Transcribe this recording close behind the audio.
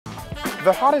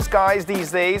The hottest guys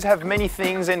these days have many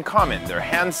things in common. They're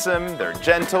handsome, they're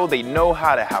gentle, they know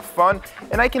how to have fun,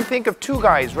 and I can think of two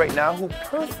guys right now who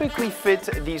perfectly fit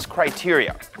these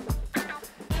criteria.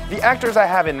 The actors I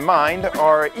have in mind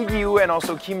are Lee-ki-woo and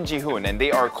also Kim Ji-hoon, and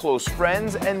they are close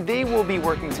friends, and they will be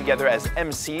working together as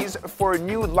MCs for a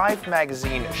new Life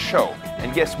magazine show.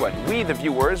 And guess what? We, the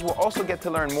viewers, will also get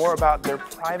to learn more about their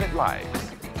private lives.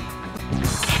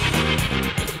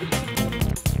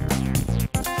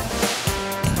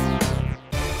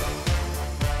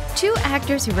 Two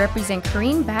actors who represent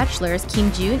Korean bachelors,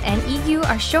 Kim Ji-hoon and Lee-ki-woo,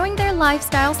 are showing their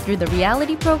lifestyles through the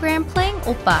reality program Playing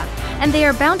Oppa, and they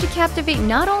are bound to captivate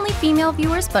not only female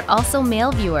viewers but also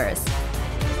male viewers.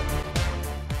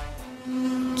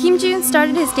 Kim Ji-hoon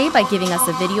started his day by giving us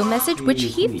a video message which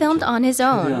he filmed on his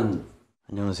own.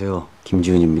 안녕하세요,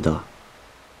 김지훈입니다.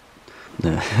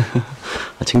 네,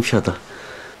 창피하다.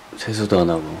 세수도 안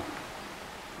하고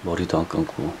머리도 안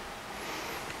감고.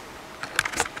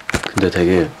 근데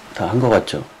되게 다 한 거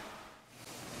같죠?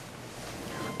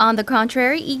 On the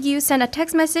contrary, Lee-ki-woo sent a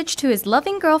text message to his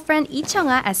loving girlfriend Lee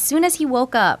Chang-ah as soon as he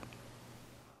woke up.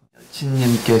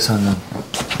 여친님께서는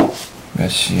몇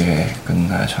시에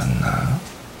끝나셨나?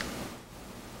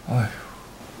 어휴,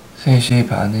 3시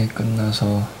반에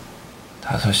끝나서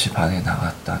 5시 반에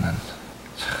나갔다는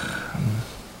참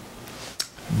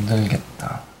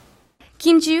힘들겠다.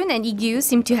 Kim Ji-hoon and Lee-ki-woo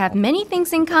seem to have many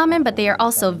things in common, but they are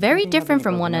also very different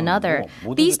from one another.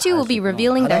 These two will be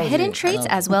revealing their hidden traits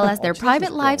as well as their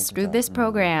private lives through this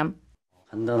program.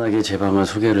 간단하게 제 방을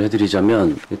소개를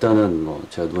해드리자면 일단은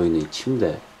제가 누워있는 이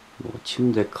침대,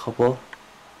 침대 커버,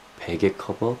 베개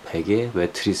커버, 베개,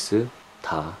 매트리스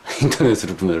다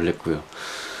인터넷으로 구매를 했고요.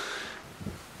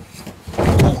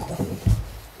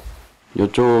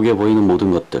 이쪽에 보이는 모든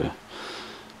것들,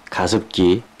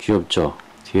 가습기 귀엽죠?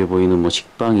 뒤에 보이는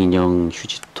식빵 인형,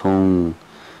 휴지통,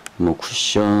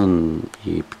 쿠션,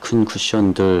 이 큰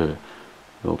쿠션들,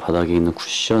 요 바닥에 있는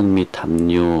쿠션 및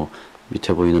담요,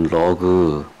 밑에 보이는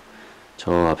러그,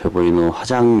 저 앞에 보이는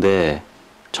화장대,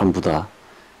 전부 다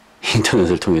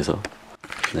인터넷을 통해서.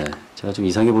 네, 제가 좀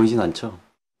이상해 보이진 않죠?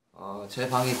 제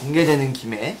방이 공개되는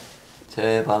김에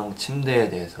제 방 침대에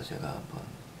대해서 제가 한번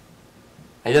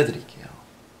알려드릴게요.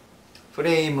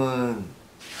 프레임은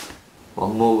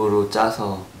원목으로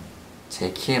짜서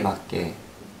제 키에 맞게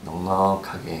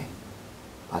넉넉하게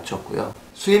맞췄고요.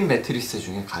 수입 매트리스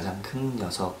중에 가장 큰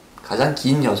녀석, 가장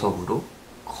긴 녀석으로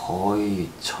거의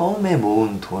처음에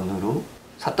모은 돈으로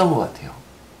샀던 것 같아요.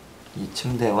 이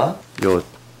침대와 요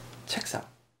책상.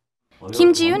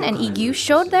 Kim Ji-hoon and Lee-ki-woo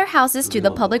showed their houses to the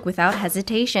public without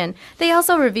hesitation. They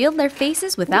also revealed their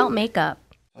faces without makeup.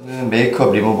 저는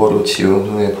메이크업 리무버로 지운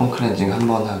후에 폼 클렌징 한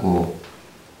번 하고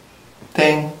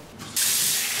땡!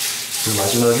 그리고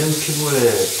마지막엔 피부의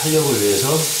탄력을 위해서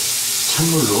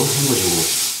찬물로 헹궈주고.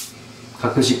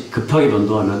 가끔씩 급하게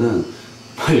면도하면은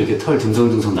이렇게 털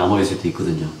듬성듬성 남아있을 때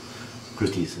있거든요.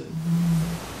 그럴 때 있어요.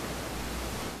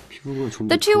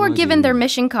 The two were given their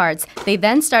mission cards. They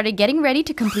then started getting ready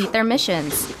to complete their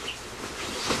missions.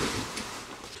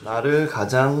 나를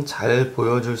가장 잘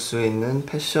보여줄 수 있는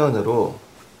패션으로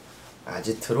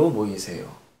아지트로 모이세요.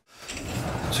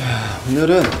 자,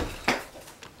 오늘은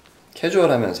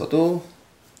캐주얼하면서도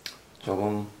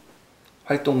조금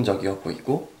활동적이어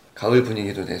보이고 가을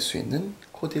분위기도 낼 수 있는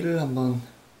코디를 한번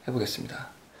해보겠습니다.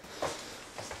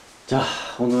 자,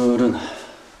 오늘은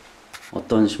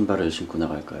어떤 신발을 신고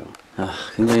나갈까요?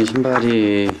 굉장히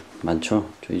신발이 많죠.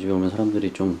 저희 집에 오면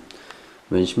사람들이 좀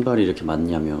웬 신발이 이렇게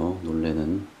많냐며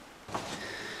놀래는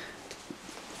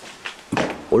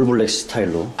올블랙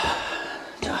스타일로.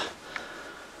 자,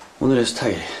 오늘의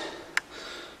스타일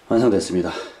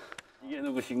완성됐습니다. 이게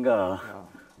누구신가?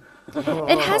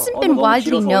 It hasn't been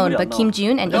widely known, but Kim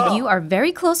Ji-hoon and Lee-ki-woo are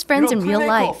very close friends in real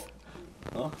life.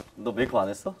 너 메이크업 안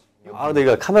했어? 근데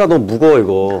이거 카메라 너무 무거워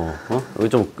이거. 여기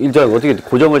좀 일단 어떻게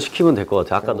고정을 시키면 될 것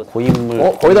같아. 아까도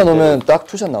고인물. 거기다 놓으면 딱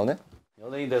투샷 나오네?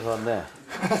 연예인 돼서 왔네.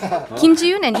 Kim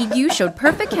Ji-hoon and Lee-ki-woo showed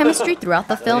perfect chemistry throughout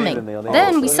the filming.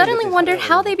 Then we suddenly wondered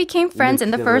how they became friends in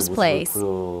the first place.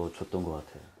 보여줬던 것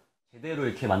같아. 제대로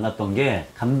이렇게 만났던 게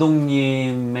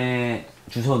감독님의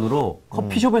주선으로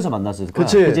커피숍에서 만났어요.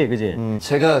 그치.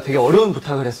 제가 되게 어려운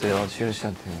부탁을 했어요, 지훈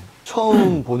씨한테.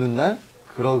 처음 보는 날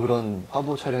그런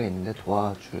화보 촬영이 있는데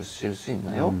도와주실 수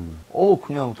있나요?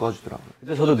 그냥 도와주더라고요.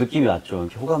 근데 저도 느낌이 왔죠.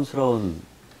 이렇게 호감스러운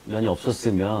면이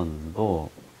없었으면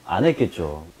안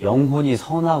했겠죠. 영혼이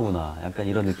선하구나. 약간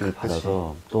이런 느낌을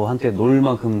받아서 또 한때 놀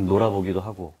만큼 놀아보기도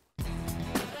하고.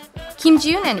 Kim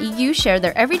Ji-hoon and Lee-ki-woo share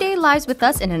their everyday lives with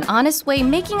us in an honest way,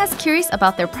 making us curious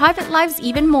about their private lives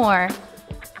even more.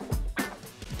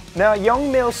 Now,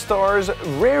 young male stars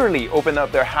rarely open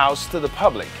up their house to the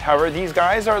public. However, these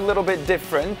guys are a little bit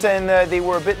different and they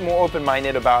were a bit more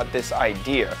open-minded about this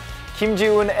idea. Kim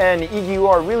Ji-hoon and Lee Ki-woo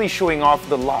are really showing off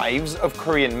the lives of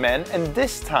Korean men, and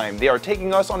this time they are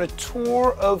taking us on a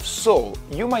tour of Seoul.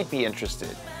 You might be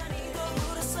interested.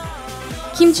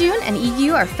 Kim Ji-hoon and Lee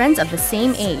Ki-woo are friends of the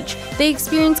same age. They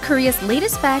experience Korea's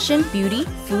latest fashion, beauty,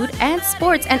 food, and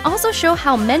sports, and also show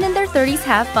how men in their 30s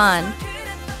have fun.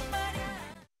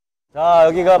 자,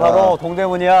 여기가 바로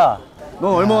동대문이야.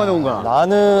 넌 얼마 만에 온 거야?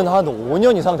 나는 한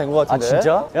 5년 이상 된 것 아 같은데.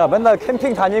 진짜? 야 맨날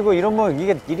캠핑 다니고 이러면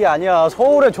이게 일이 아니야.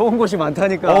 서울에 좋은 곳이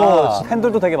많다니까.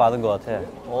 팬들도 되게 많은 것 같아.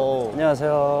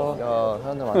 안녕하세요. 야,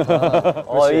 사람들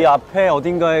많다. 이 앞에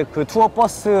어딘가에 그 투어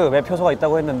버스 매표소가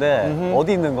있다고 했는데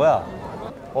어디 있는 거야?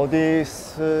 어디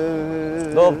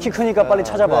너 키 크니까 빨리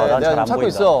찾아봐. 난 잘 내가 안 찾고 보인다.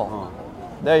 있어.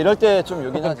 내가 이럴 때 좀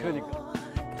여기다.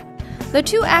 The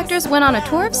two actors went on a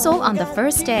tour of Seoul on the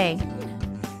first day.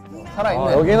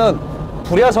 살아있네. 여기는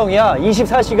불야성이야.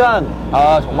 24시간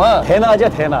아, 정말? 대낮이야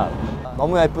대낮.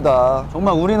 너무 예쁘다.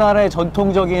 정말 우리나라의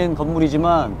전통적인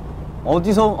건물이지만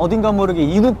어딘가 모르게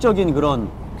이국적인 그런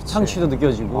상취도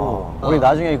느껴지고 우리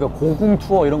나중에 그 고궁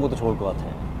투어 이런 것도 좋을 것 같아.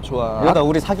 좋아. 이러다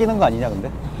우리 사귀는 거 아니냐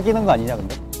근데?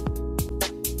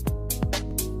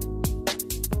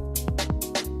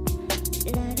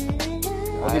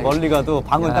 어디 멀리 가도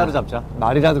방은 따로 잡자.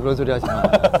 말이라도 그런 소리 하지 마.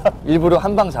 일부러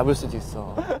한 방 잡을 수도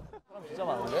있어.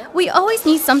 We always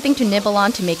need something to nibble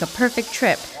on to make a perfect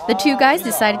trip. The two guys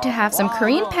decided to have some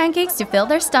Korean pancakes to fill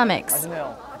their stomachs.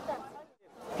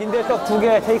 빈대떡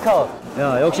 2개 테이크아웃.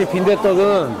 야 역시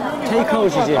빈대떡은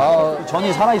테이크아웃이지.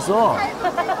 전이 살아있어.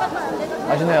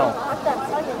 맛있네요.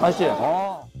 맛있지?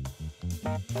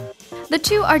 The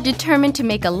two are determined to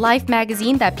make a life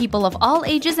magazine that people of all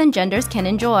ages and genders can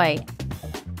enjoy.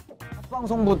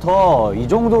 방송부터 이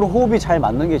정도로 호흡이 잘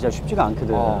맞는 게 진짜 쉽지가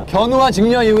않거든. 견우와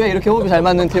직녀 이후에 이렇게 호흡이 잘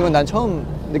맞는 팀은 난 처음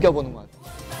느껴보는 것 같아.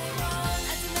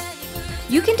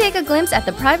 You can take a glimpse at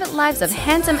the private lives of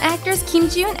handsome actors Kim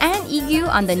Ji-hoon and Lee Ki-woo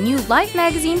on the new Life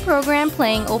magazine program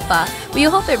playing Oppa. We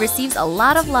hope it receives a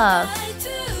lot of love.